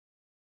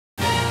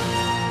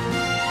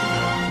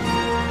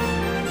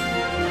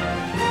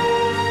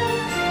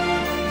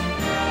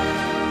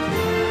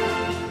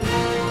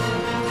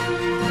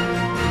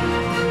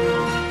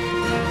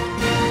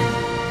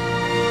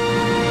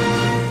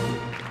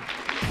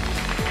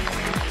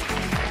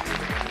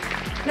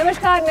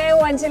नमस्कार, मैं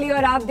हूं अंजलि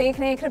और आप देख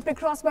रहे हैं क्रिप्टिक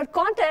क्रॉस वर्ड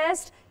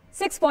कॉन्टेस्ट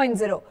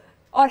 6.0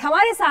 और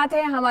हमारे साथ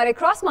हैं हमारे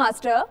क्रॉस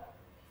मास्टर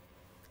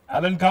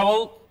एलन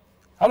कावल।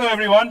 Hello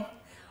everyone.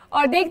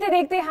 और देखते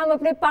देखते हम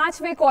अपने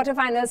 5वें क्वार्टर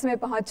फाइनल्स में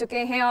पहुंच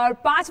चुके हैं और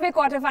 5वें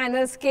क्वार्टर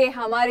फाइनल्स के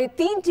हमारे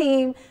 3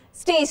 टीम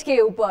स्टेज के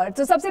ऊपर।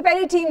 तो सबसे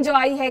पहली टीम जो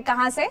आई है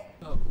कहां से?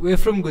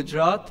 We're from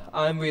Gujarat.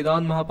 I'm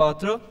Vedant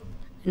Mahapatra.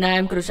 And I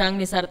am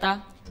Krushang Nisarta.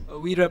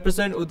 We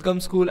represent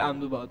Udgam School,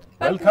 Ahmedabad.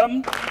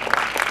 Welcome.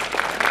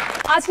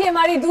 आज की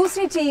हमारी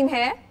दूसरी टीम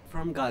है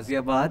From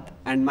Ghaziabad,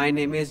 and my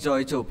name is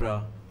Joy Chopra.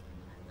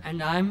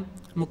 And I am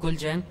Mukul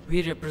Jain.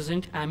 We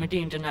represent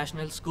Amity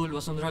International School,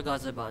 Vasundhara,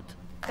 Ghaziabad.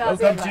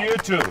 Welcome to you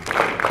to.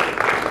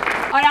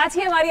 और आज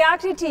की हमारी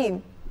आखिरी team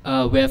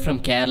We're from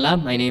Kerala.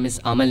 My name is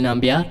Amal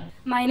Nambiar.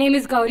 My name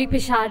is Gauri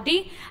Pishardi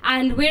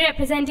and we're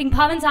representing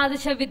Bhavan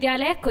Adarsh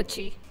Vidyalaya,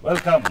 Kochi.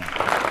 Welcome.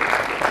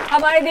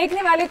 हमारे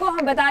देखने वाले को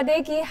हम बता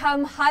दें कि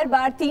हम हर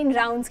बार 3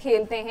 राउंड्स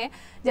खेलते हैं,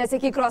 जैसे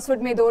कि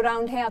क्रॉसवर्ड में 2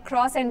 राउंड है,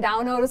 क्रॉस एंड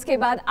डाउन, और उसके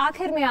बाद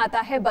आखिर में आता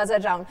है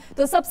बजर राउंड।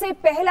 तो सबसे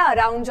पहला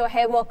राउंड जो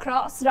है वो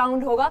क्रॉस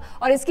राउंड होगा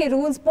और इसके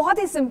रूल्स बहुत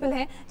ही सिंपल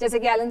हैं, जैसे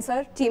कि एलन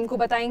सर टीम को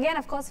बताएंगे एंड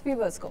ऑफ कोर्स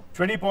व्यूअर्स को।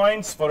 20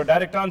 points for a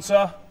direct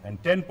answer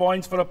and 10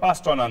 points for a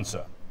passed on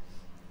answer.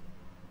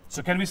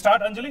 So can we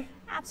start, Anjali?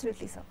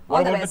 Absolutely, sir. What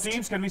All the about best. the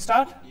teams? Can we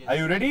start? Yes. Are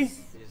you ready?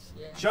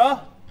 Yes. Sure?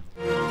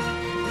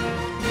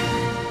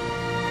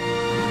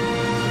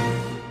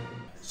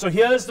 So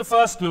here's the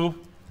first clue,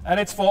 and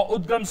it's for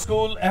Udgam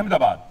School,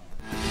 Ahmedabad.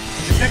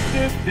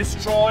 Detective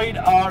destroyed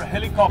our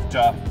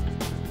helicopter.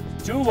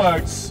 2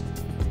 words,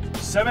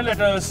 7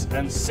 letters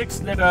and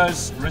 6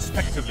 letters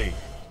respectively.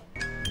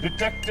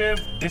 Detective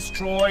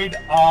destroyed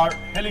our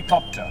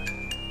helicopter.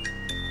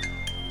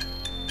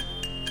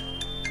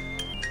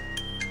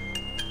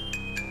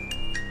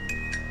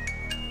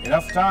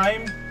 Enough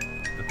time.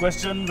 The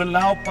question will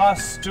now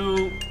pass to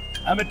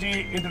Amity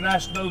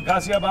International,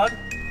 Ghaziabad.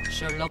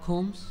 Sherlock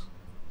Holmes.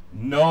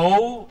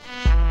 No.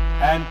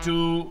 And to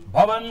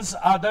Bhavan's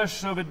Adarsh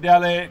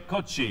Vidyalaya,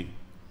 Kochi.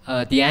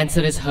 The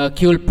answer is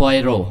Hercule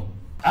Poirot.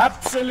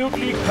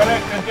 Absolutely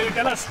correct. And can you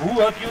tell us who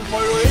Hercule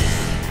Poirot is?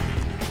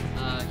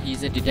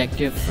 He's a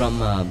detective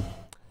from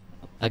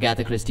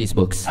Agatha Christie's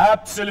books.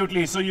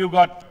 Absolutely. So you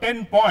got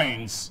 10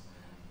 points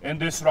in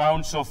this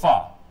round so far.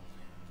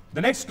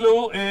 The next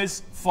clue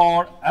is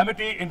for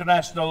Amity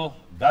International,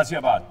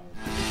 Ghaziabad.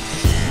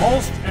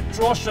 Most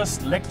atrocious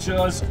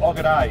lectures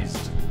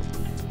organized.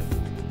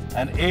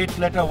 An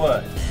 8-letter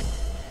word.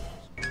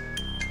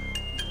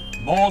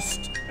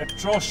 Most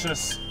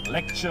atrocious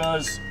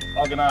lectures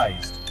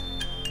organized.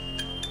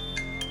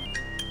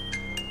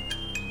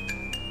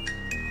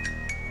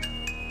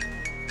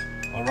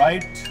 All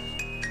right.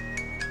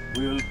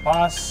 We will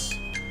pass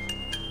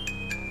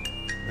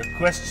the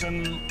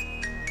question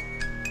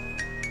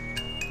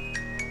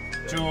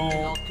to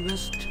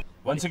Eloquist.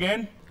 once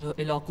again.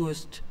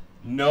 Eloquist.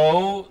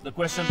 No, the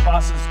question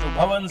passes to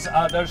Bhavan's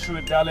Adarsh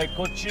Vidyalaya,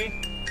 Kochi.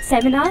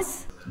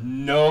 Seminars?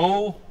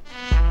 No,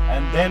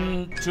 and then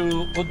to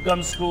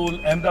Udgam School,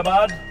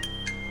 Ahmedabad,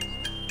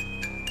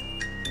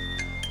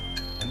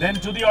 and then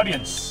to the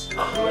audience.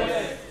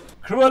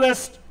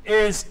 Cruelest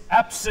is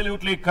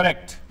absolutely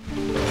correct.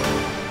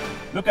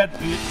 Look at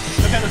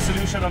the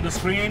solution on the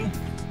screen.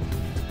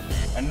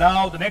 And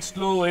now the next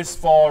clue is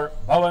for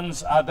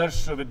Bhavan's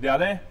Adarsh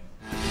Vidyalaya.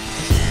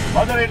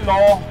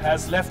 Mother-in-law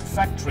has left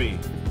factory.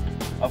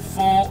 A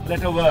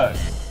 4-letter word.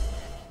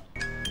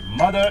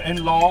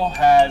 Mother-in-law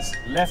has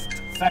left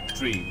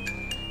factory.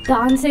 The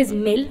answer is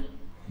mill.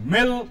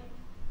 Mill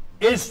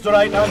is the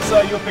right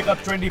answer. You pick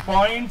up 20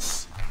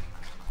 points.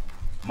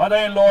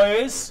 Mother-in-law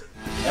is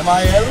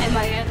M-I-L.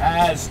 M-I-L.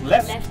 Has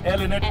left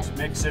L in it,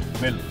 makes it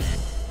mill.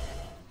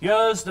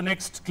 Here's the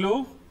next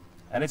clue,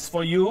 and it's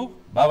for you,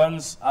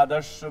 Bhavan's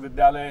Adarsh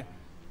Vidyalaya,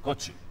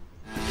 Kochi.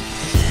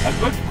 A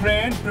good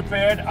crane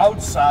prepared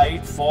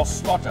outside for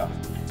slaughter.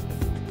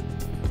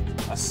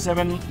 A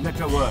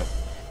 7-letter word.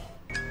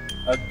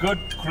 A good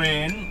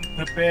crane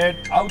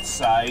prepared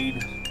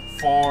outside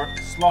for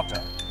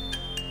slaughter.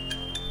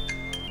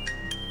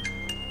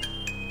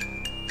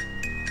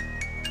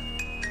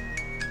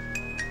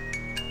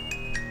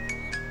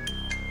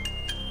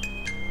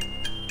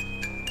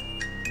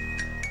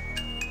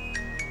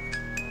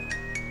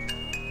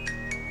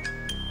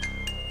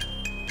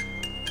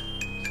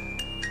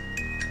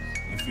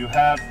 If you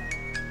have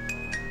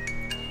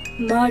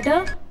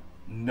Murder?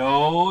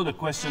 no, the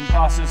question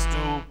passes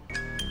to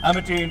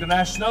Amity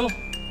International,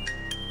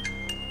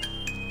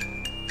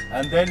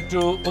 and then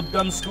to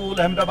Udgam School,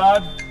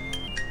 Ahmedabad,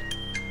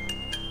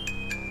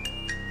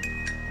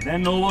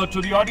 then over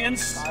to the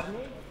audience.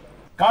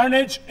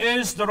 Carnage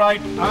is the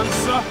right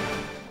answer.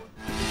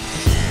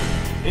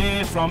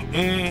 A from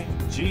A,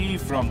 G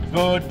from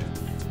good,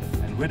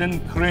 and wooden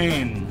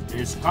crane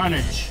is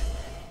carnage.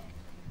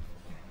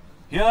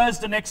 Here's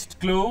the next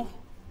clue,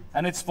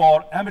 and it's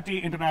for Amity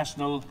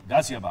International,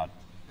 Ghaziabad.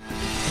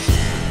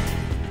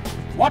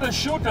 What a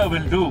shooter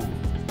will do.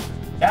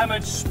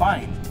 Damaged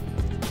spine.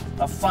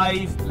 A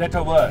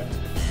 5-letter word.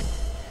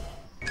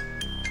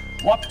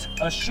 What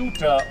a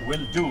shooter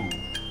will do.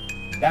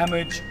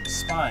 damage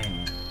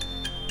spine.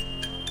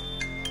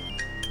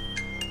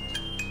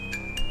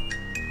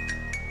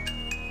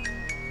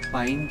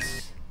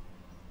 Pines.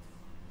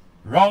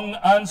 Wrong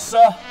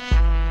answer.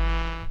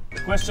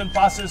 The question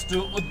passes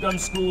to Udgam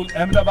School,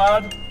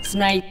 Ahmedabad.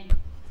 Snipe.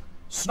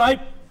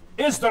 Snipe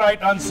is the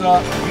right answer.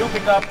 You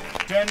pick up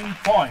 10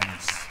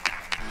 points.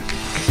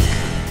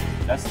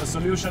 That's the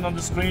solution on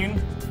the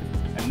screen.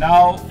 And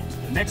now,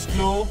 the next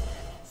clue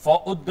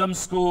for Udgam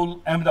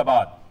School,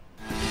 Ahmedabad.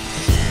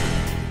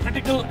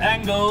 Critical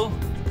angle,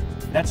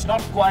 that's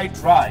not quite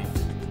right.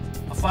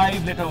 A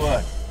 5-letter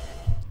word.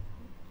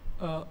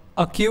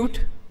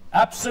 Acute.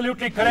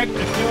 Absolutely correct.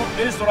 Acute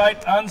is the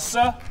right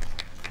answer.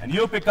 And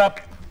you pick up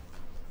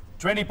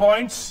 20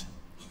 points.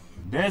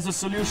 There's a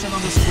solution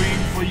on the screen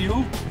for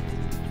you.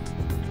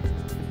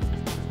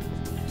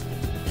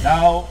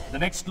 Now, the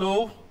next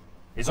clue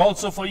is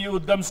also for you,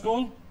 Udgam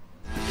School.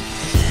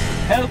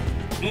 Help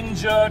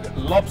injured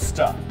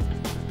lobster.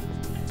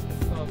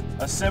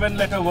 A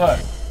 7-letter word.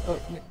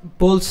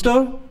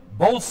 Bolster.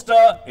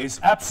 Bolster is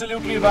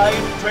absolutely right.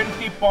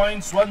 20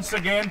 points once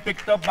again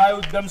picked up by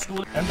Udgam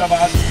School,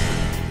 Ahmedabad.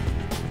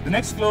 The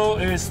next clue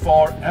is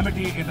for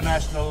Amity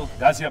International,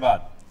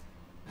 Ghaziabad.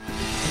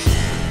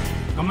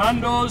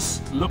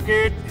 Commandos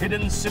locate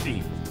hidden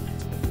city.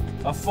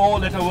 A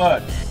 4-letter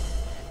word.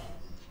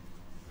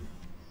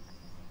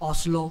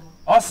 Oslo.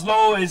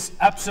 Oslo is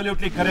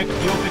absolutely correct.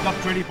 You pick up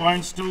 20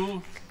 points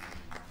too.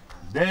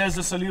 There's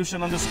a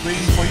solution on the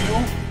screen for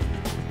you.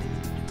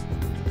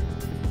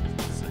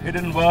 It's a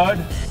hidden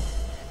word.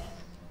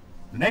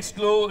 The next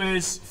clue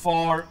is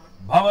for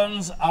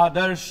Bhavans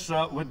Adarsh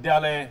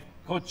Vidyalay,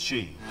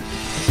 Kochi.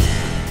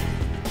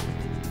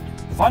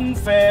 Fun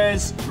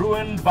fairs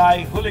ruined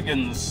by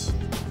hooligans.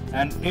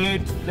 An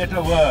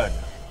 8-letter word.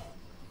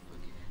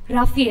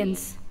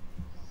 Ruffians.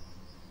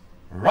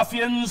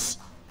 Ruffians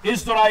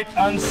is the right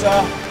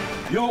answer.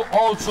 You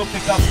also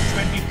pick up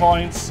 20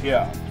 points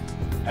here.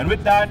 And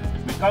with that,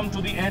 we come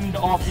to the end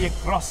of the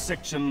cross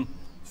section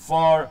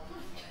for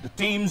the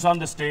teams on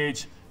the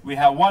stage. We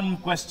have one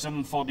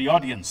question for the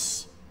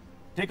audience.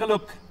 Take a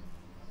look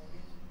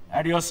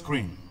at your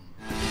screen.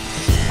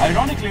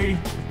 Ironically,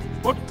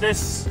 put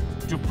this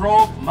to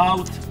probe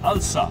mouth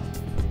ulcer.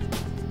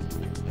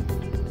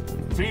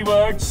 3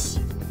 words,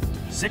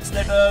 6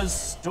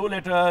 letters, 2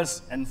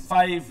 letters, and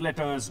 5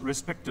 letters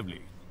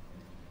respectively.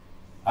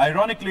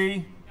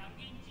 Ironically,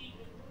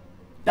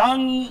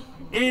 tongue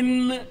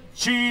in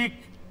cheek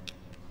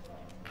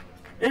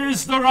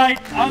is the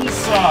right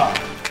answer.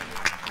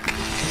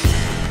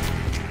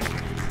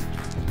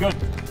 Good.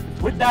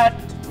 With that,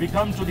 we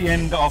come to the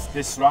end of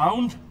this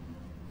round.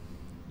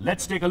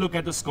 Let's take a look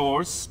at the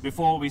scores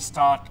before we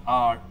start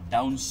our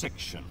down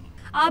section.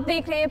 आप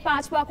देख रहे हैं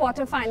 5वां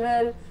quarter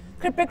final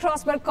cryptic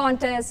cross word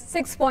contest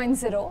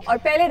 6.0 और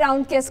पहले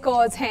round के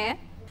scores हैं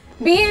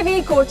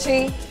BAV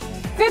Kochi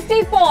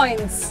 50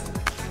 points,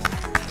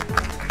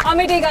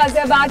 Amity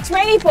Ghaziabad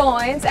 20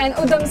 points and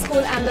Udgam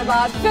School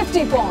Ahmedabad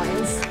 50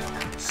 points.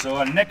 So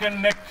a neck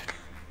and neck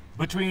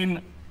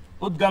between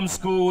Udgam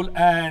School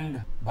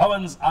and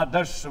Bhavans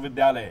Adarsh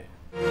Vidyalay.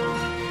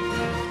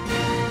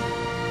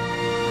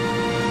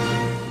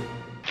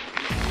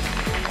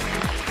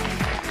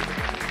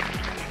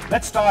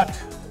 Let's start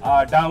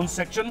our down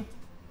section.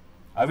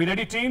 Are we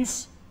ready,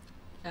 teams?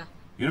 Yeah.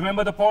 You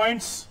remember the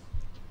points?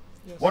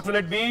 Yes. What will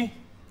it be?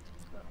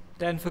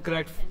 10 for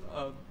correct,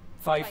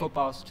 5 for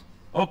past.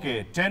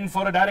 Okay, 10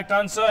 for a direct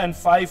answer and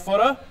 5 for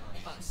a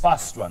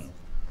past one.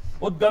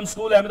 Udgam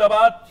School,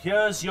 Ahmedabad,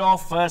 here's your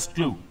first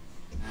clue.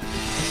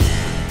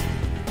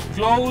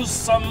 Close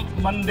some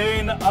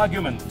mundane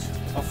argument.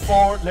 A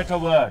 4-letter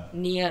word.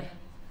 Near.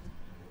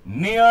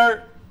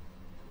 Near.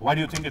 Why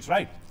do you think it's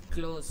right?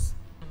 Close.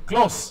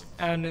 Close.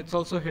 And it's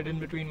also hidden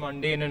between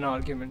mundane and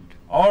argument.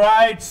 All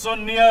right, so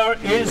near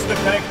is the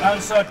correct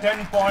answer.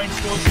 10 points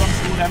to Udgam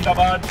School,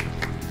 Ahmedabad.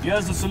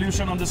 Here's the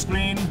solution on the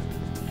screen.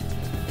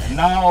 And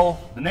now,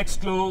 the next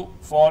clue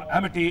for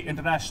Amity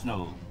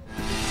International.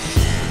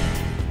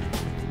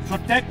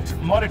 Protect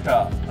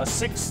monitor, a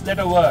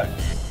 6-letter word.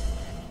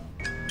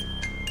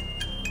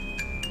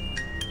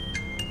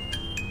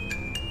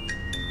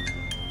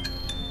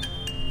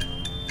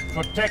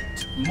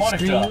 Protect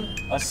monitor,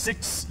 Screen. a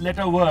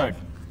 6-letter word.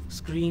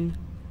 Screen.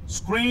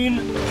 Screen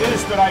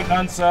is the right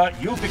answer.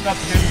 You pick up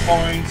 10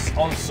 points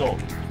also.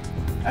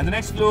 And the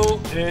next clue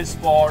is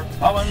for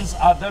Bhavans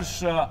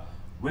Adarsh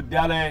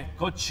Vidyalay,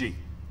 Kochi.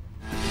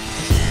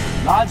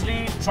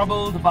 Largely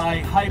troubled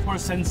by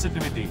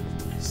hypersensitivity.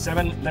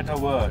 7-letter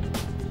word.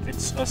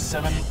 It's a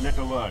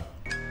 7-letter word.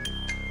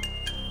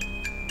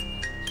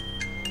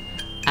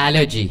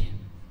 Allergy.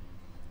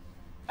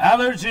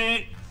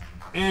 Allergy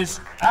is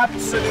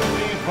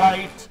absolutely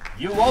right.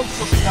 You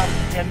also pick up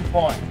 10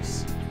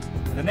 points.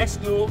 And the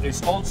next clue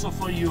is also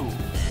for you,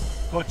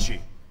 Kochi.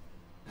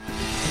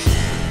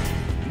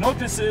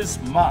 Notices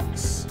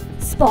marks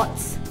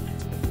Spots.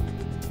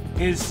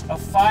 is a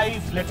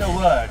 5-letter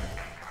word.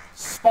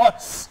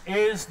 Spots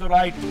is the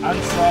right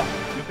answer.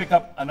 You pick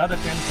up another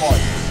 10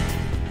 points.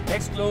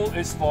 Next clue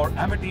is for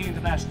Amity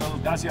International,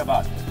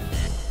 Ghaziabad.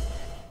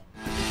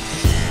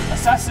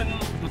 Assassin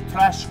to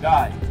thrash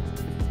guy.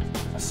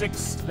 A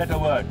 6-letter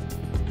word.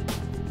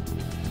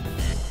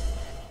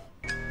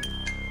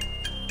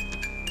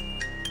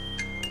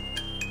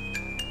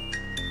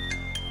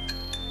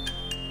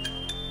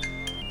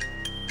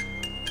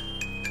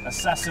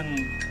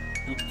 Assassin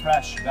to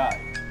thrash guy.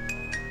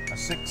 A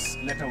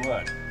 6-letter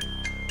word.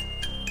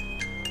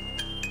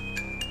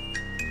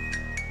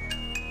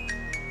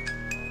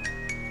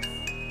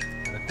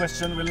 The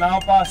question will now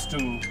pass to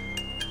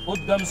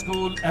Uddham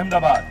School,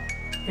 Ahmedabad.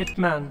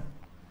 Hitman.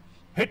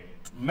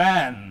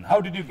 Hitman.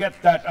 How did you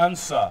get that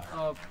answer?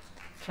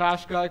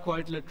 Trash guy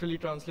quite literally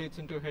translates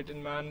into hit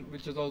and man,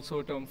 which is also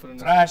a term for an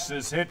Trash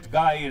is hit,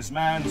 guy is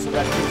man, so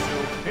that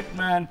gives you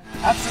hitman.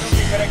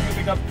 Absolutely correct. You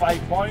pick up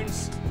 5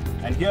 points.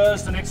 And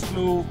here's the next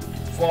clue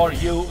for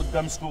you,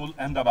 Uddham School,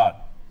 Ahmedabad.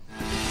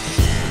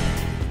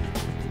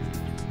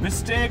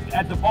 Mistake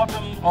at the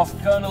bottom of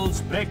kernel's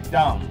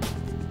breakdown.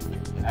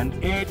 An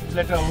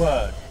 8-letter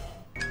word.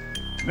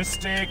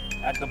 Mistake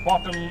at the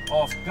bottom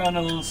of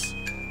kernel's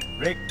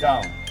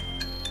breakdown.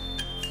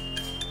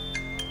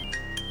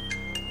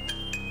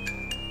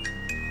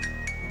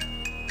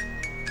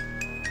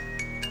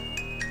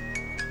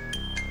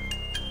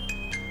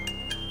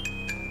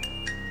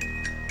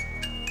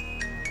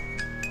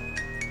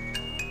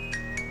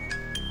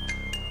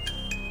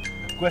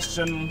 The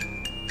question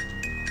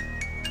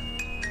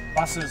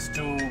passes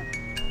to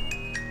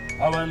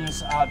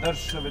Bhavans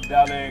Adarsh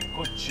Vidyalaya,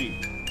 Kochi.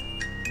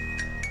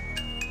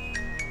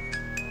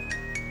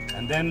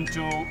 And then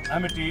to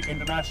Amity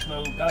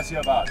International,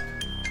 Ghaziabad.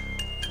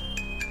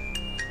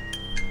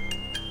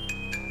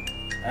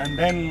 And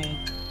then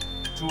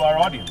to our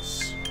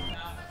audience.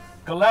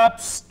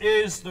 Collapse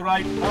is the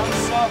right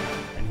answer,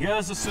 and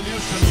here's the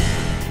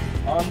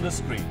solution on the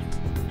screen.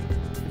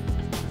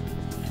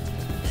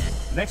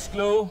 Next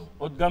clue,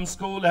 Uddham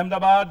School,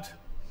 Ahmedabad.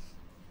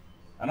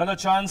 Another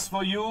chance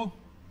for you.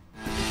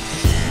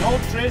 No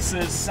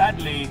traces,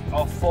 sadly,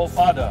 of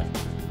forefather.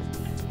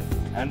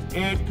 An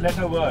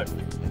 8-letter word.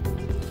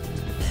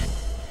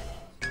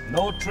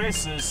 No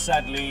traces,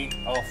 sadly,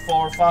 of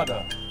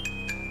forefather.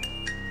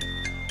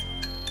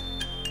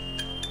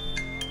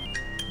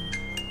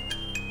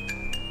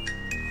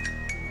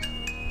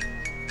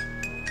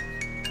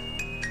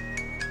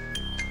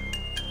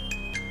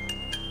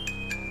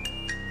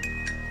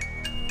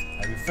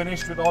 Have you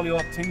finished with all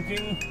your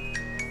thinking?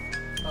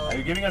 Are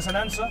you giving us an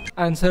answer?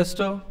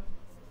 Ancestor.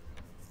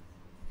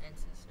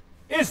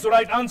 Is the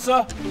right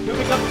answer. You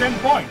pick up 10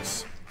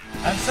 points.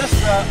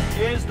 Ancestor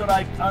is the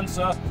right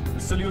answer. The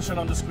solution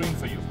on the screen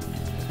for you.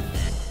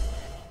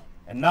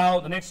 And now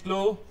the next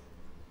clue.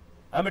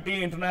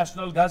 Amity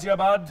International,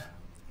 Ghaziabad.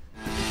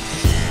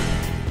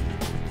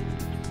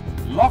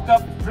 Lock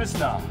up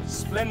prisoner.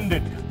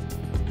 Splendid.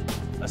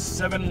 A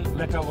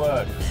 7-letter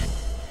word.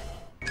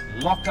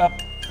 Lock up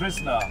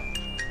prisoner.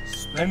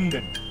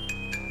 Splendid.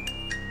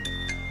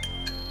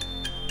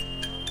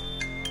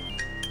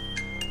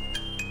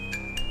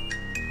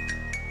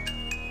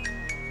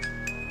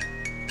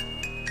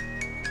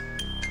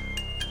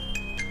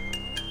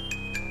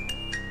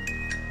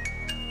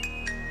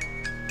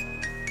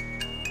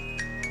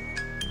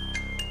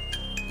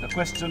 The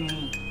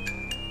question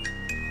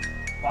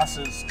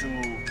passes to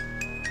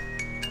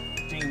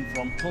the team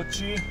from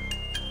Kochi.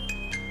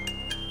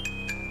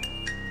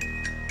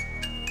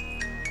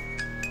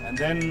 And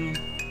then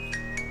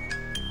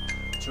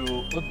to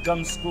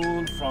Uddham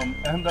School from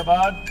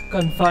Ahmedabad.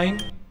 Confine.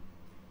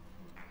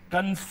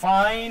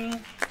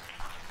 Confine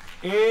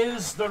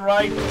is the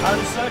right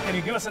answer. Can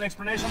you give us an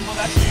explanation for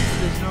that, please?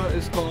 Prisoner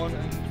is gone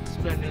and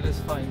splendid is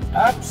fine.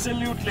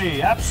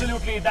 Absolutely,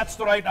 absolutely. That's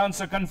the right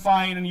answer.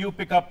 Confine, and you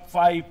pick up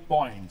 5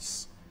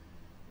 points.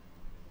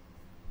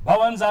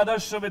 Bhavans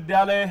Adarsh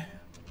Vidyalaya,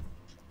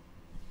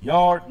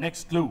 your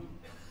next clue.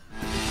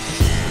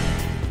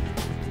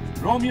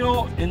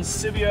 Romeo in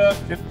severe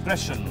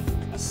depression,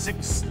 a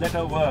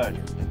 6-letter word.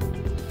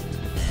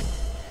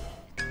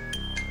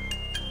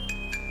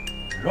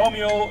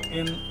 Romeo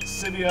in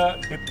severe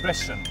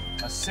depression,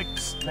 a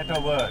 6-letter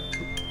word.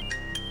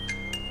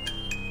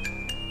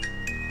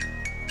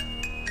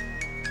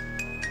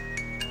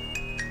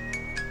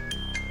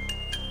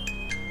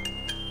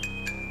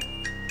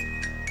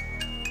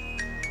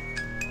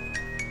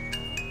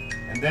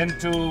 And then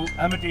to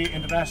Amity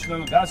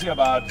International,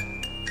 Ghaziabad.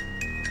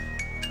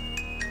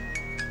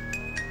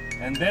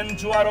 And then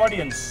to our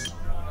audience.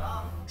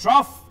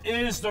 Trough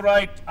is the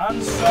right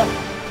answer.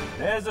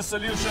 There's the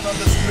solution on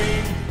the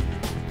screen.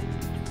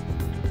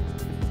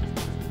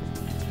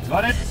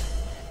 Got it?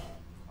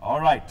 All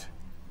right.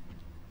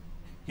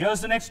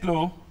 Here's the next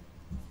clue.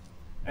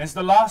 It's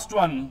the last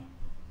one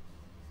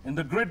in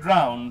the grid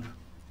round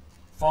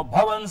for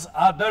Bhavans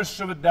Adarsh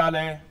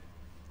Vidyalaya,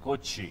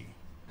 Kochi.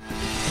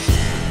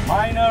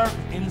 Minor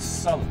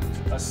insult,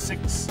 a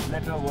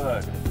 6-letter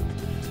word.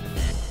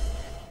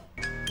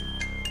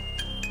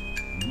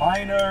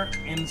 Minor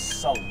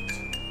insult.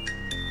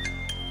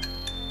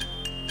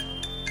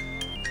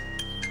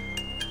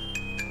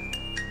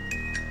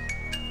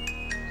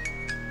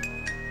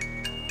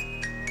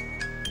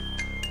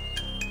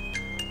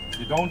 If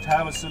you don't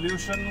have a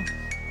solution,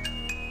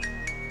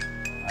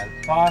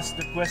 I'll pass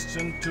the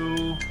question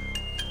to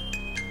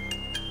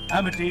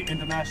Amity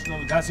International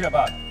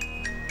Ghaziabad.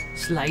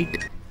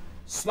 Slight.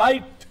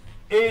 Slight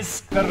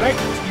is correct.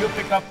 You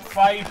pick up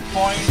 5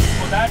 points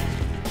for that.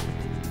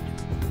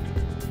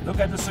 Look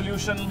at the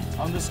solution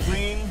on the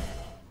screen.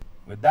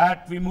 With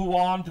that, we move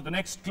on to the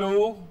next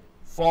clue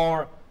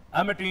for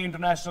Amity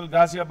International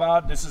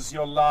Ghaziabad. This is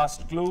your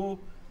last clue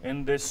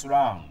in this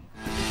round.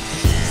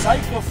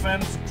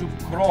 Sycophant to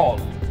crawl,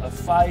 a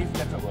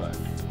 5-letter word.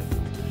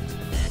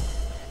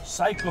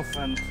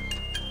 Sycophant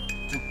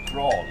to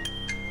crawl.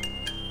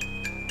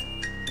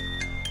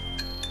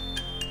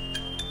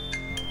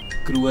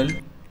 Cruel.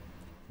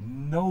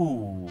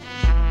 No,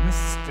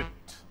 missed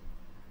it.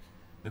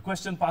 The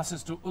question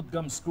passes to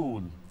Udgam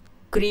School.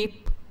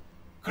 Creep.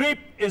 Creep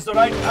is the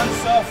right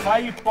answer.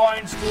 5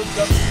 points to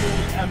Udgam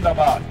School,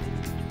 Ahmedabad.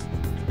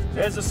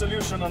 There's the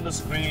solution on the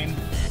screen.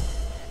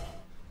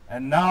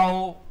 And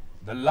now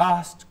the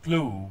last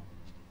clue.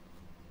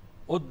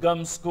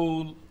 Udgam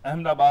School,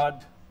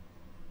 Ahmedabad.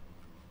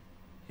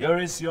 Here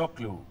is your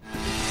clue.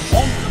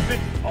 Want a bit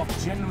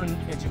of genuine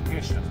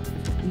education.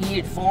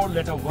 Need.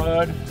 4-letter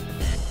word.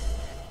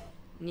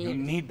 Need. You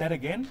need that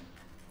again?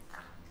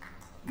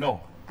 No.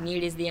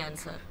 Need is the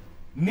answer.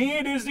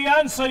 Need is the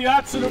answer. You're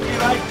absolutely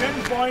right.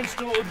 10 points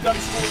to Udgam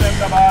School,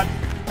 Ahmedabad.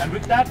 And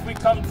with that, we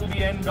come to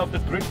the end of the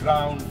grid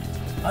round.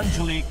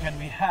 Anjali, can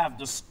we have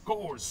the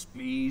scores,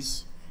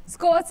 please?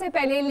 Score से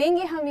पहले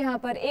लेंगे हम यहाँ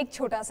पर एक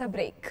छोटा सा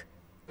break.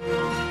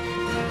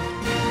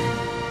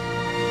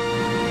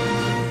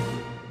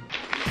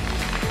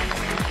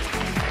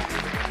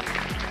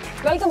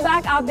 Welcome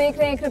back. आप देख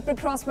रहे हैं क्रिप्टिक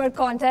क्रॉस वर्ड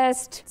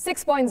कॉन्टेस्ट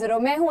 6.0।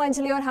 मैं हूं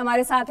अंजलि और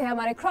हमारे साथ है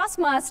हमारे क्रॉस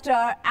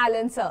मास्टर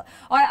एलन सर।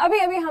 और अभी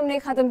अभी हमने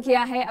खत्म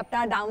किया है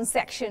अपना डाउन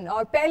सेक्शन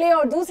और पहले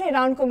और दूसरे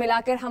राउंड को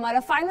मिलाकर हमारा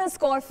फाइनल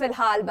स्कोर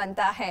फिलहाल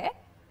बनता है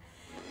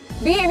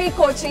BAV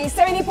Kochi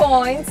 70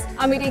 points,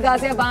 Amity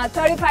Ghaziabad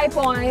 35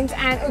 points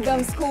and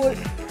Udgam School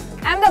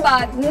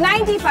Ahmedabad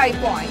 95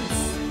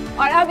 points।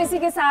 और अब इसी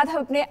के साथ हम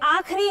अपने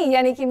आखिरी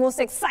यानी कि मोस्ट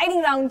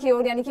एक्साइटिंग राउंड की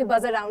ओर यानी कि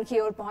बजर राउंड की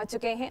ओर पहुंच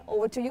चुके हैं।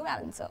 Over to you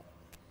Elon sir.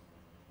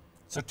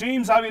 So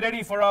teams, are we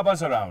ready for our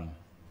buzzer round?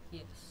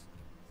 Yes.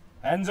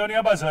 Hands on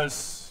your buzzers.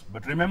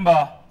 But remember,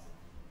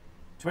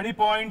 20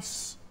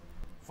 points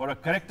for a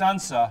correct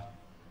answer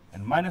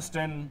and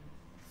 -10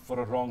 for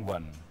a wrong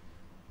one.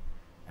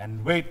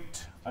 And wait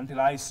until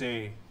I say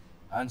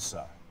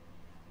answer.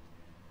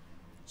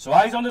 So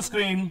eyes on the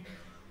screen.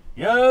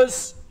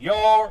 Here's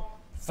your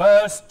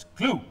first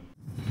clue.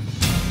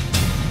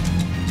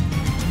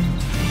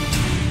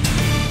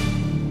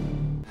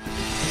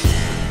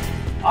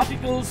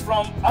 Articles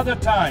from other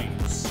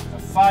times,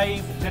 a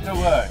 5-letter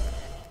word.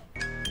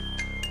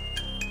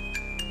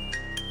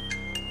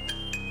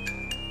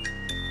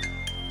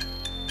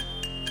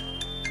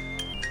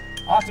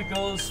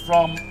 Articles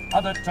from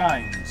other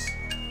times,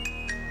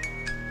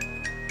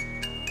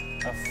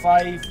 a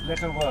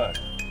 5-letter word.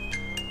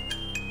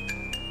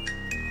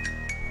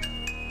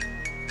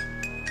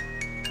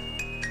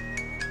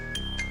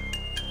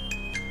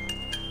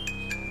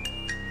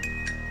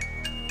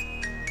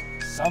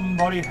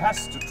 Somebody has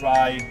to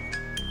try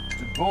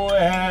to go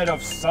ahead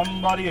of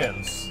somebody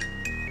else.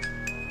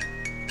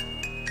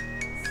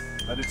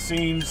 But it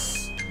seems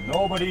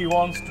nobody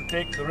wants to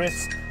take the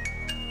risk.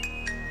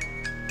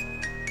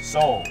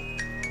 So,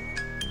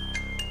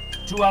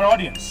 to our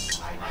audience,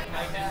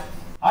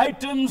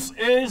 items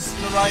is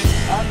the right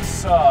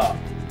answer.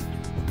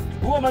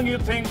 Who among you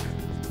think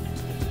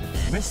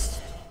missed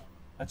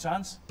a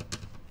chance?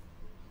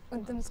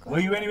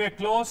 Were you anywhere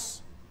close?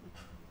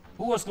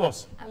 Who was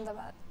close?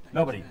 Ahmedabad.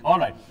 Nobody. All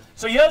right.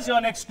 So here's your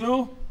next clue.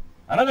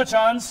 Another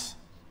chance.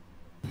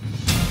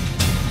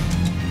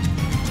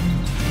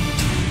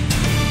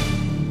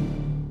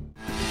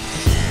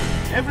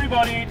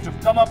 Everybody to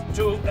come up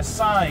to a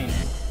sign.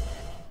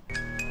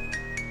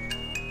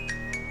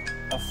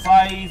 A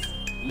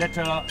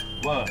 5-letter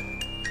word.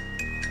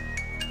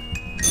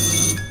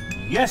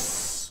 Yes.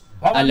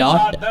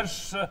 Allot.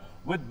 Doordarshan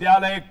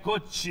Vidyalay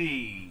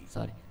Kochi.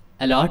 Sorry.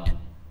 Allot.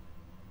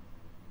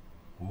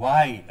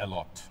 Why a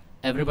lot?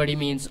 Everybody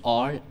means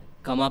all.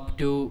 Come up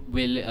to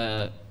will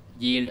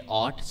yield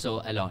ought, so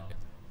allot.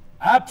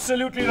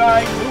 Absolutely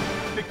right. You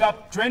pick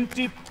up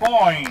 20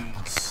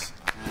 points.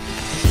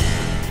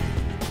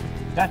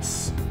 That's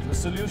the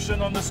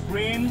solution on the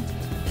screen.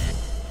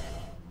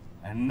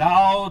 And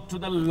now to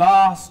the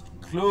last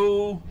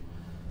clue.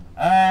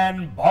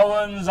 And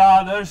Bhavan's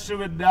Adarsh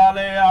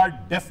Vidyalay are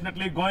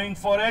definitely going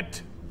for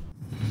it.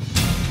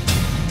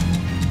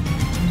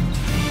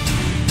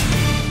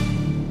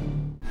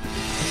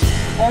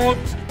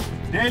 Port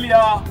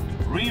Delia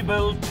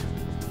rebuilt,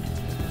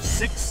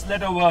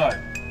 6-letter word.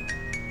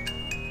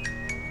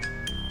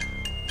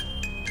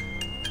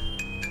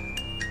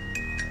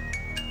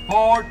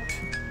 Port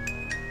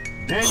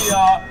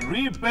Delia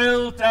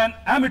rebuilt and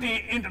Amity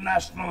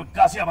International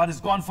Ghaziabad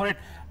has gone for it.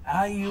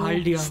 Are you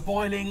Haldia.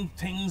 spoiling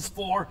things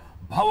for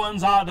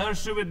Bhavan's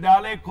Adarsh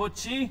Vidyalay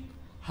Kochi?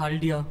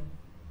 Haldia.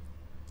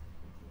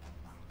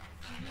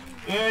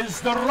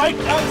 is the right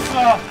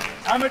answer.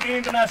 Amity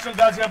International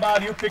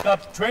Ghaziabad, you pick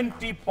up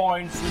 20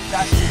 points, which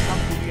actually come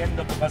to the end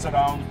of the buzzer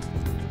round.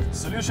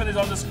 Solution is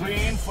on the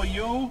screen for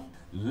you.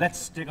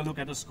 Let's take a look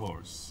at the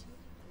scores.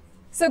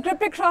 So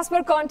Cryptic Cross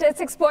Word Contest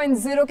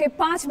 6.0 के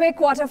 5वें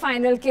quarter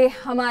final के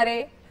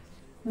हमारे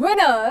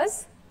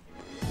winners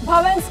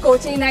Bhavan's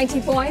Kochi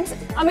 90 points,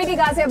 Amity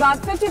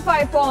Ghaziabad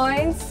 55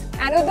 points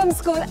and Uddham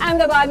School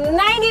Ahmedabad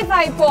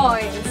 95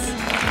 points.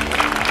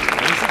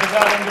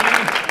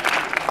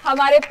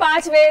 हमारे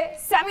 5वें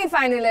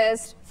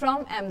semi-finalist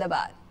from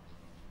Ahmedabad.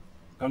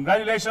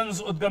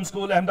 Congratulations, Uddham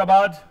School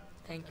Ahmedabad.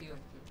 Thank you.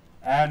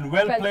 And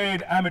well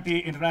played, Amity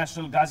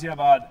International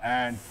Ghaziabad,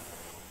 and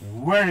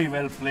very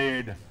well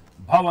played,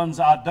 Bhavan's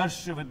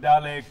Adarsh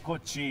Vidyalaya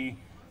Kochi.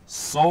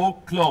 So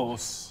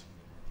close,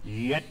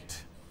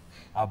 yet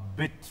a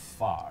bit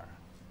far.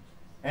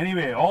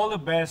 Anyway, all the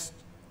best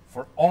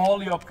for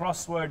all your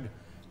crossword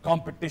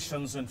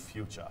competitions in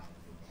future.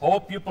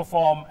 Hope you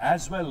perform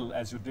as well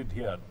as you did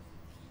here.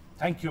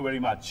 Thank you very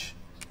much.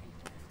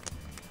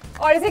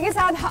 और इसी के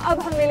साथ अब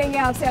हम मिलेंगे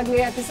आपसे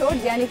अगले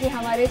episode यानी कि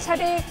हमारे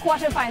छठे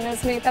क्वार्टर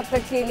फाइनल्स में। तब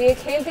तक के लिए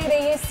खेलते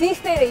रहिए,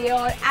 सीखते रहिए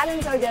और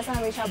एलन सर जैसा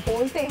हमेशा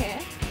बोलते हैं,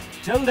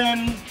 Till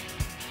then,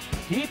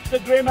 keep the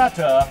grey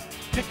matter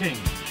ticking.